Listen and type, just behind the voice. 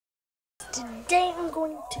Today I'm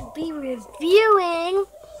going to be reviewing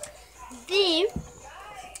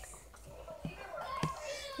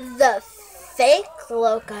the fake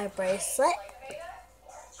Loci bracelet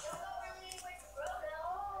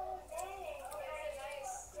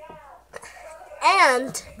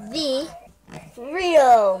and the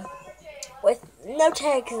real with no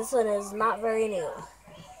tag, because this one is not very new.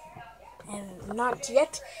 And not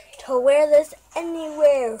yet to wear this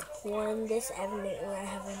anywhere. Worn this anywhere. I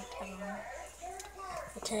haven't.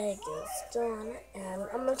 The tag is still on it, and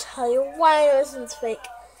I'm gonna tell you why this one's fake,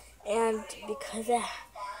 and because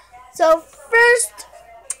so first,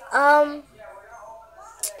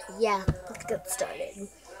 yeah, let's get started.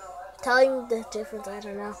 Telling the difference, I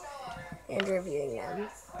don't know, and reviewing them.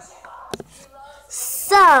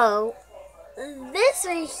 So this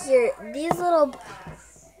right here, these little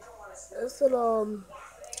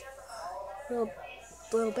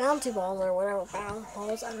bouncy balls or whatever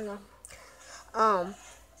balls, I don't know.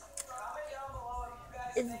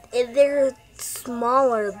 They're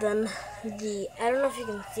smaller than the, I don't know if you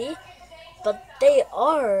can see, but they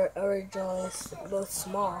are originally both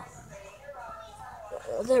small.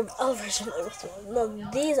 They're originally small.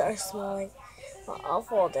 No, these are small. Well, I'll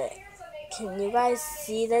fold it. Can you guys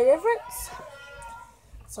see the difference?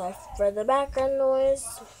 Sorry for the background noise.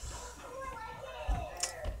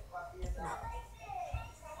 Not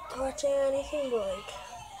touching anything but like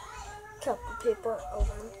a couple people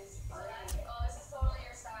over.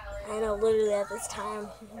 I know, literally at this time.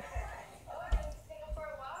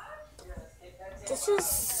 This is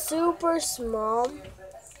super small,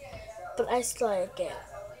 but I still like it.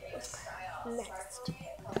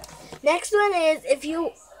 Next one is, if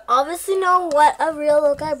you obviously know what a real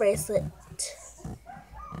Loci bracelet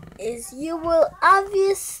is, you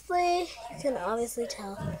can obviously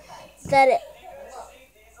tell that it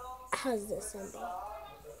has this symbol.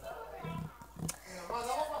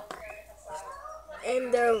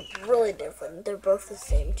 And they're really different. They're both the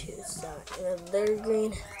same too. So they're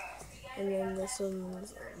green, and then this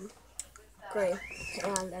one's gray.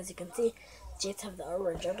 And as you can see, Jades have the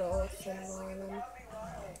original symbol on them.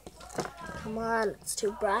 Come on, it's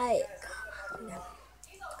too bright. No.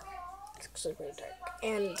 It's actually pretty dark,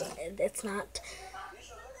 and it's not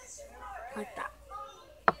like that.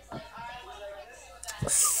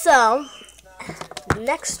 So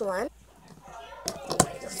next one.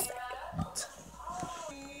 Wait a second.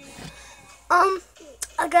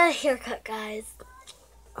 I got a haircut, guys.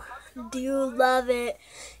 Do you love it?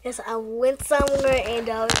 Yes, I went somewhere and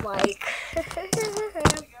I was like, but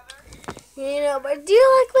do you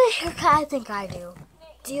like my haircut? I think I do.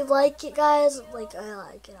 Do you like it, guys? Like, I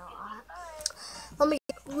like it a lot.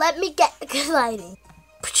 Let me get good lighting.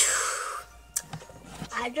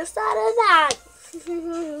 I just thought of that.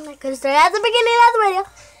 I could have started at the beginning of the video.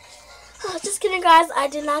 Oh, just kidding, guys. I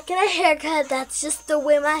did not get a haircut. That's just the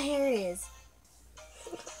way my hair is.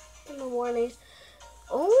 In the morning.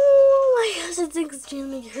 Oh my gosh, it's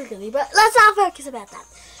extremely curly. But let's not focus about that.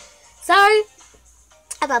 Sorry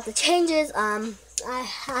about the changes. I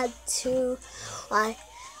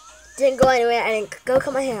didn't go anywhere. I didn't go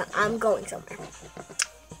cut my hair. I'm going somewhere.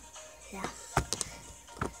 Yeah.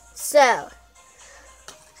 So.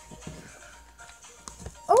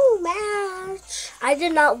 Oh, match. I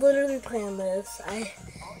did not literally plan this.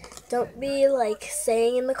 Don't be like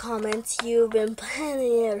saying in the comments you've been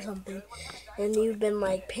planning it or something, and you've been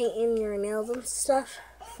like painting your nails and stuff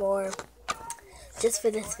just for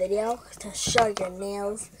this video to show your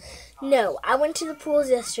nails. No, I went to the pools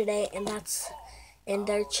yesterday, and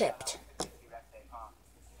they're chipped.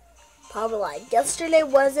 Probably like yesterday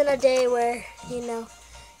wasn't a day where you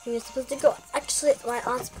were supposed to go. Actually, my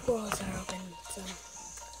aunt's pools are open, so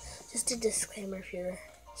just a disclaimer if you're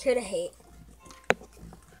here to hate.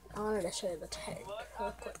 I wanted to show you the tag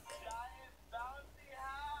real quick.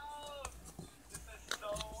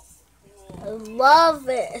 I love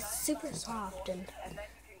it. It's super soft and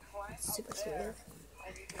super smooth.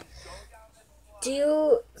 Do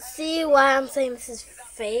you see why I'm saying this is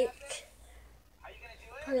fake?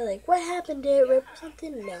 Probably like, what happened? Did it rip or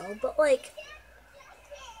something? No, but like,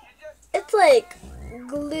 it's like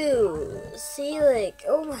glue. See, like,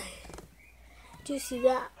 oh my. Do you see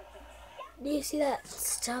that? Do you see that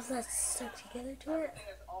stuff that's stuck together to it?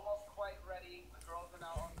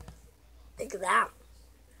 Like that.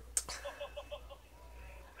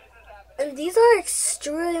 And these are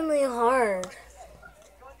extremely hard.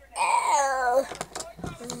 Ew.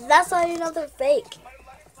 That's how you know they're fake.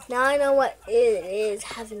 Now I know what it is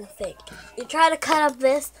having a fake. You try to cut up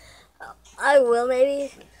this, I will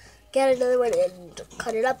maybe get another one and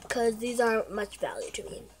cut it up because these aren't much value to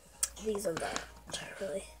me. These are not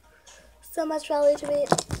really. so much value to me.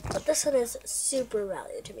 But this one is super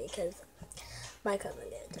value to me because my cousin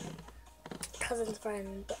gave it to me. Cousin's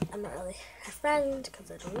friend, but I'm not really her friend because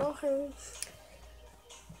I don't know her.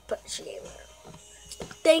 But she gave it.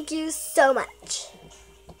 Thank you so much.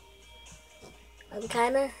 I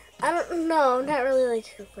don't know, I'm not really like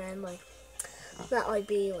her friend, like, not like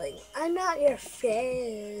being like, I'm not your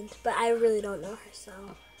friend, but I really don't know her, so.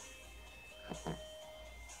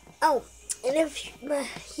 Oh, and if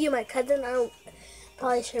my cousin, I'm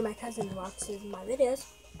probably sure my cousin watches my videos.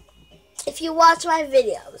 If you watch my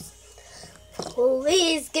videos,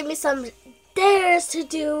 please give me some dares to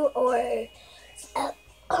do, or,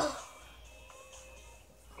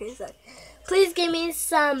 please give me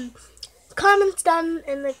some comments down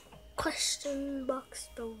in the question box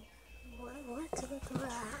below.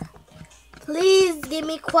 Please give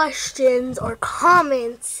me questions or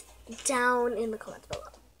comments down in the comments below.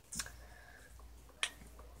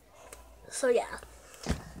 So yeah.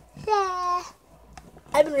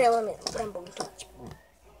 I've been rambling too much.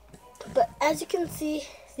 But as you can see,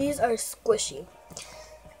 these are squishy.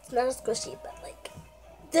 It's not as squishy, but like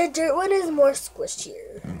the dirt one is more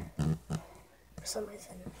squishier. For some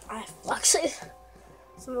reason, actually,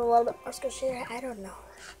 some a little bit more squishier. I don't know.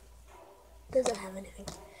 Doesn't have anything,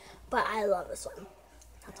 but I love this one.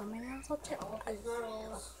 That's on my nails too.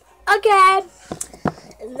 Okay,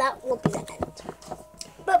 and that will be the end.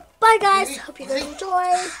 But bye, guys. Hope you guys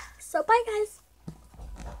enjoy. So bye, guys.